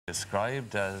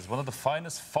Described as one of the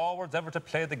finest forwards ever to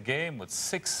play the game, with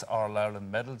 6 All-Ireland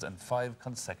medals and 5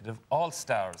 consecutive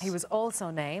All-Stars. He was also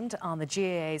named on the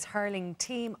GAA's Hurling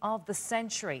Team of the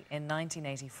Century in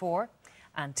 1984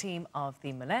 and Team of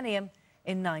the Millennium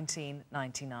in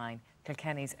 1999.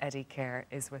 Kilkenny's Eddie Keher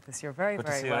is with us. You're very,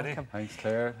 very welcome. Thanks,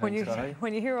 Claire. When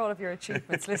you hear all of your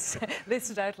achievements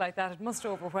listed out like that, it must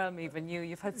overwhelm even you.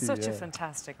 You've had such a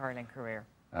fantastic hurling career.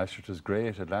 It was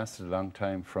great. It lasted a long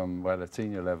time from, well, at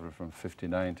senior level from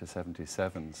 59 to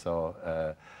 77. So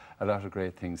a lot of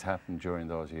great things happened during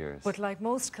those years. But like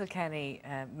most Kilkenny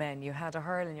men, you had a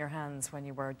hurl in your hands when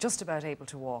you were just about able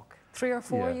to walk. 3 or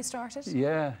 4 you started?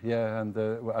 Yeah. And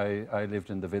I lived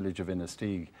in the village of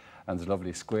Innisteague, and there's a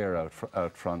lovely square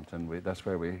out front, and that's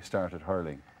where we started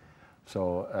hurling.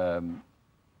 So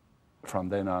from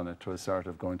then on, it was sort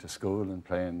of going to school and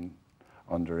playing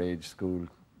underage school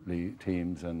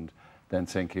teams, and then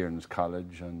St. Kieran's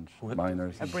College and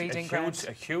minors. A breeding ground.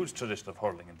 A huge tradition of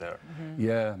hurling in there.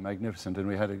 Yeah, magnificent. And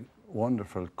we had a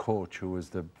wonderful coach who was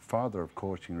the father of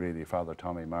coaching, really, Father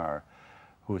Tommy Marr,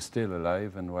 who is still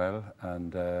alive and well.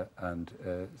 And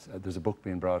there's a book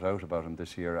being brought out about him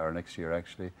this year, or next year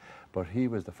actually. But he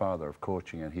was the father of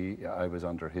coaching, and I was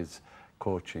under his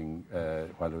coaching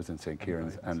while I was in St.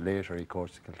 Kieran's, and later he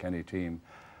coached the Kilkenny team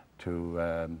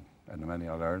to I don't know, many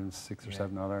All-Irelands, 6 or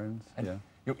 7 All-Irelands. Yeah.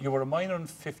 You were a minor in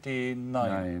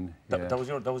 59. That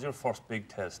was your first big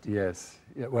test. Yes.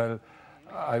 Yeah, well,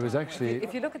 I was actually.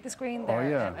 If you look at the screen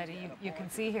there, Eddie, you can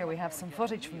see here we have some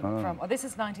footage from. Oh, this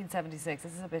is 1976.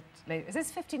 This is a bit late. Is this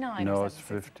 59? No, it's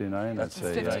 59. I'd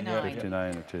say. 59. Yeah,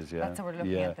 59 it is. Yeah. That's what we're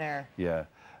looking at there. Yeah.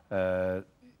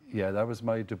 Yeah, that was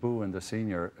my debut in the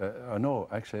senior. No,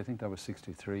 actually, I think that was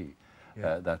 63.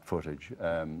 That footage,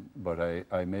 but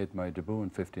I made my debut in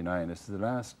 59. This is the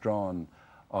last drawn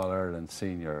All-Ireland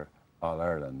senior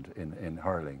All-Ireland in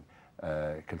hurling.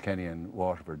 Kilkenny and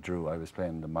Waterford drew. I was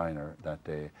playing the minor that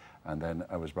day, and then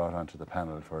I was brought onto the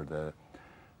panel for the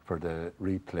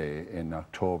replay in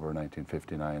October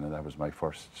 1959, and that was my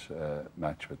first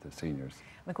match with the seniors.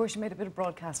 And of course, you made a bit of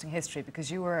broadcasting history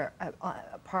because you were a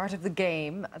part of the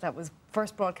game that was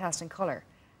first broadcast in colour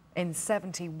in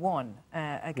 71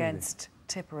 against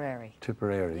Tipperary.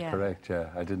 Tipperary, correct, yeah.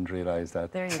 I didn't realise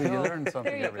that. There you go. You learn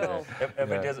something every day.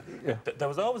 There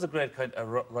was always a great kind of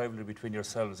rivalry between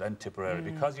yourselves and Tipperary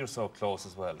because you're so close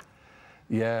as well.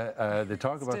 Yeah, they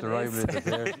talk about the rivalry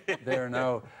that they're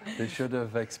now. They should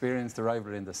have experienced the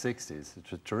rivalry in the 60s.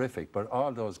 It was terrific, but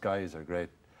all those guys are great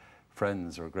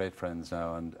friends, or great friends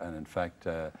now, and in fact,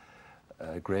 a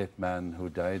great man who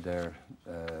died there,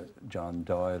 John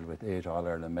Doyle, with 8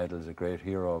 All-Ireland medals, a great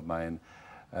hero of mine.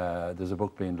 There's a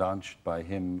book being launched by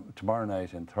him tomorrow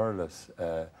night in Thurles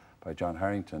by John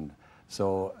Harrington.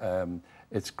 So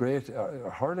it's great.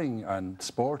 Hurling and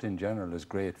sport in general is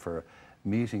great for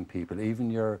meeting people. Even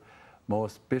your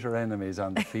most bitter enemies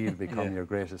on the field become your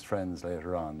greatest friends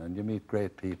later on, and you meet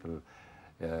great people.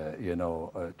 You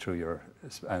know, through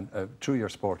your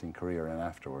sporting career and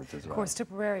afterwards as well. Of course,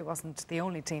 Tipperary wasn't the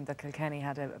only team that Kilkenny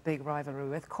had a big rivalry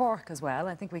with. Cork as well.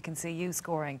 I think we can see you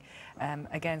scoring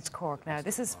against Cork now.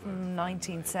 This is from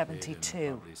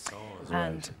 1972.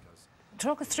 And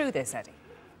talk us through this, Eddie.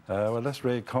 Well, that's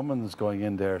Ray Cummins going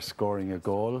in there scoring a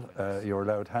goal. You were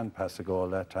allowed hand pass a goal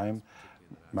that time.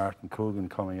 Martin Coogan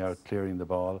coming out clearing the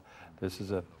ball. This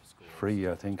is a free,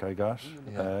 I think I got.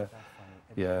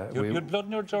 Yeah, you had blood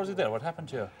in your jersey there. What happened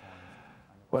to you?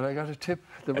 Well, I got a tip.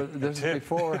 This is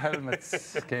before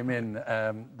helmets came in.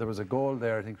 There was a goal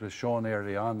there, I think it was shown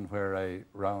early on, where I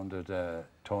rounded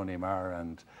Tony Marr,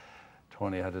 and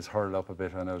Tony had his hurl up a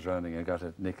bit when I was rounding. I got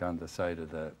a nick on the side of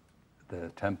the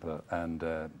temple, and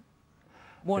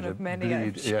one of many,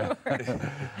 I'm sure.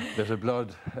 There's a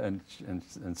blood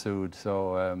ensued.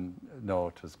 So no,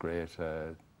 it was great.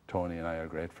 Tony and I are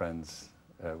great friends.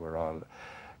 We're all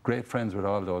great friends with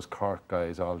all those Cork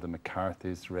guys, all the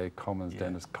McCarthys, Ray Cummins,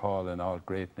 Dennis Collin, all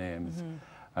great names.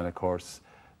 And of course,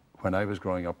 when I was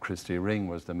growing up, Christy Ring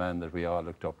was the man that we all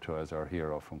looked up to as our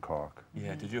hero from Cork.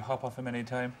 Yeah, did you hop off him any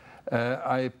time?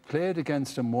 I played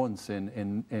against him once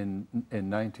in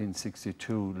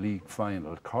 1962 league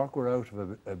final. Cork were out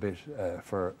of a bit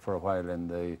for a while in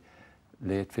the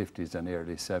late 50s and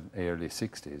early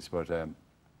 60s, but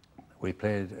we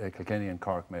played Kilkenny and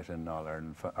Cork met in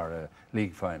All-Ireland, or a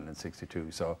league final in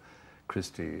 62. So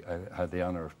Christy had the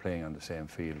honour of playing on the same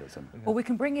field as him. Well, we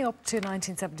can bring you up to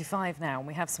 1975 now, and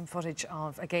we have some footage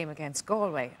of a game against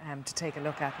Galway to take a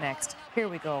look at next. Here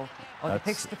we go. Oh,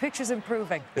 the picture's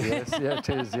improving. Yes, yeah, it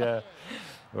is, yeah.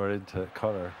 We're into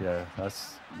colour, yeah.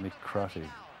 That's Mick Crotty.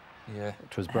 Yeah.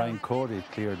 It was Brian Cody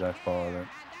cleared that ball.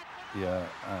 Yeah.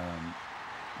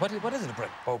 What is it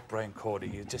about Brian Cody?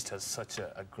 He just has such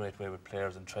a great way with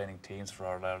players and training teams for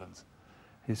our Ireland.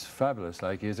 He's fabulous.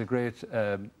 Like, he's a great...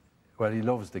 well, he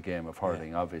loves the game of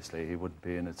hurling, obviously. He wouldn't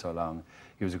be in it so long.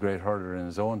 He was a great hurler in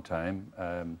his own time.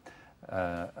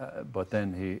 But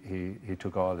then he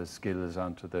took all his skills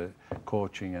onto the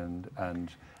coaching and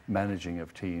managing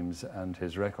of teams, and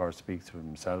his record speaks for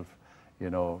himself. You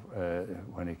know,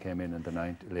 when he came in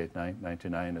the late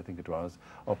 99, I think it was,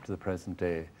 up to the present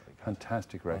day.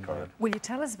 Fantastic record. Will you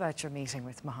tell us about your meeting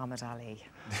with Muhammad Ali?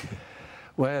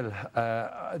 Well,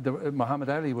 Muhammad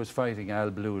Ali was fighting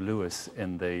Al Blue Lewis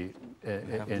in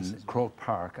Croke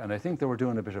Park, and I think they were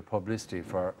doing a bit of publicity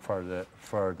for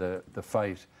the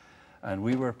fight. And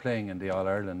we were playing in the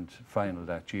All-Ireland final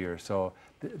that year, so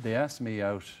they asked me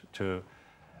out to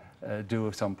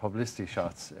do some publicity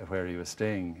shots where he was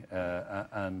staying,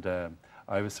 and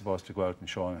I was supposed to go out and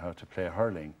show him how to play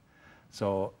hurling.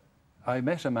 So I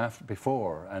met him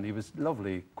before, and he was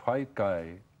lovely, quiet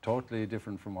guy, totally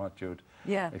different from what you'd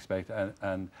expect.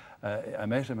 And I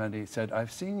met him, and he said,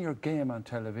 "I've seen your game on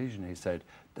television." He said,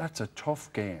 "That's a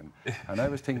tough game." And I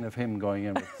was thinking of him going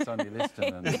in with Sonny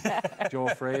Liston and Joe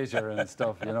Frazier and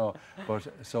stuff, you know. But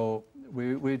so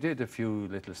we did a few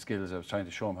little skills. I was trying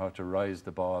to show him how to rise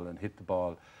the ball and hit the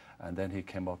ball. And then he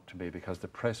came up to me, because the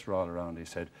press were all around. He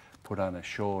said, "Put on a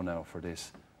show now for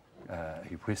this."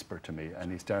 He whispered to me,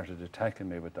 and he started attacking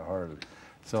me with the hurl.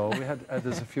 So we had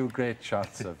there's a few great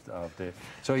shots of the.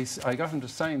 So I got him to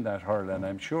sign that hurl, and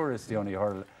I'm sure it's the only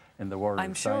hurl in the world.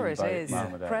 I'm sure it is.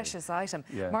 Muhammad Ali. Precious item.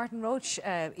 Yeah. Martin Roach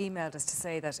emailed us to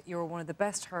say that you're one of the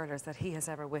best hurlers that he has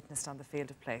ever witnessed on the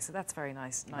field of play. So that's very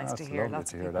nice to hear.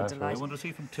 Lots of people delighted. I wonder if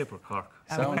he's from Tipper, Cork.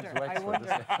 I wonder.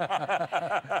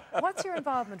 What's your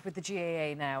involvement with the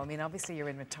GAA now? I mean, obviously you're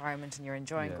in retirement and you're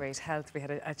enjoying great health. We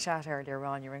had a chat earlier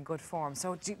on. You're in good form.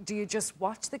 So do you just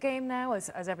watch the game now as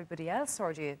everybody else,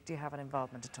 or do you have an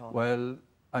involvement at all? Well,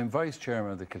 I'm vice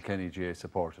chairman of the Kilkenny GAA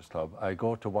Supporters Club. I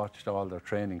go to watch all their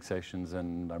training sessions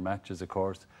and their matches, of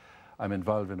course. I'm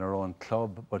involved in our own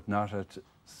club, but not at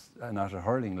a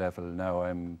hurling level now.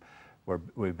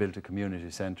 We've built a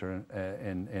community centre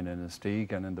in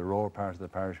Innisteague, and in the rural part of the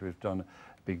parish we've done a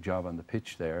big job on the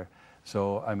pitch there.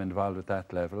 So I'm involved at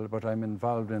that level, but I'm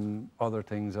involved in other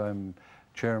things. I'm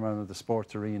chairman of the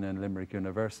sports arena in Limerick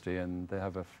University, and they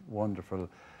have wonderful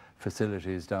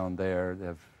facilities down there.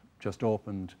 They've just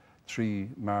opened 3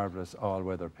 marvellous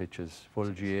all-weather pitches,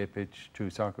 full GA pitch, 2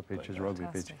 soccer pitches, rugby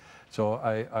pitch. So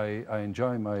I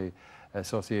enjoy my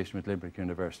association with Limerick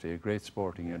University, a great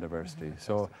sporting university.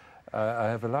 So I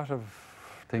have a lot of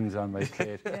things on my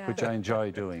plate, which I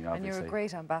enjoy doing, obviously. And you're a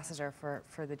great ambassador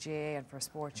for the GAA and for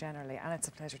sport generally, and it's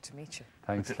a pleasure to meet you.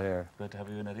 Thanks, Claire. Good to have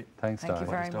you in, Eddie. Thanks, Thank you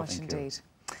very much indeed.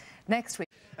 Next week.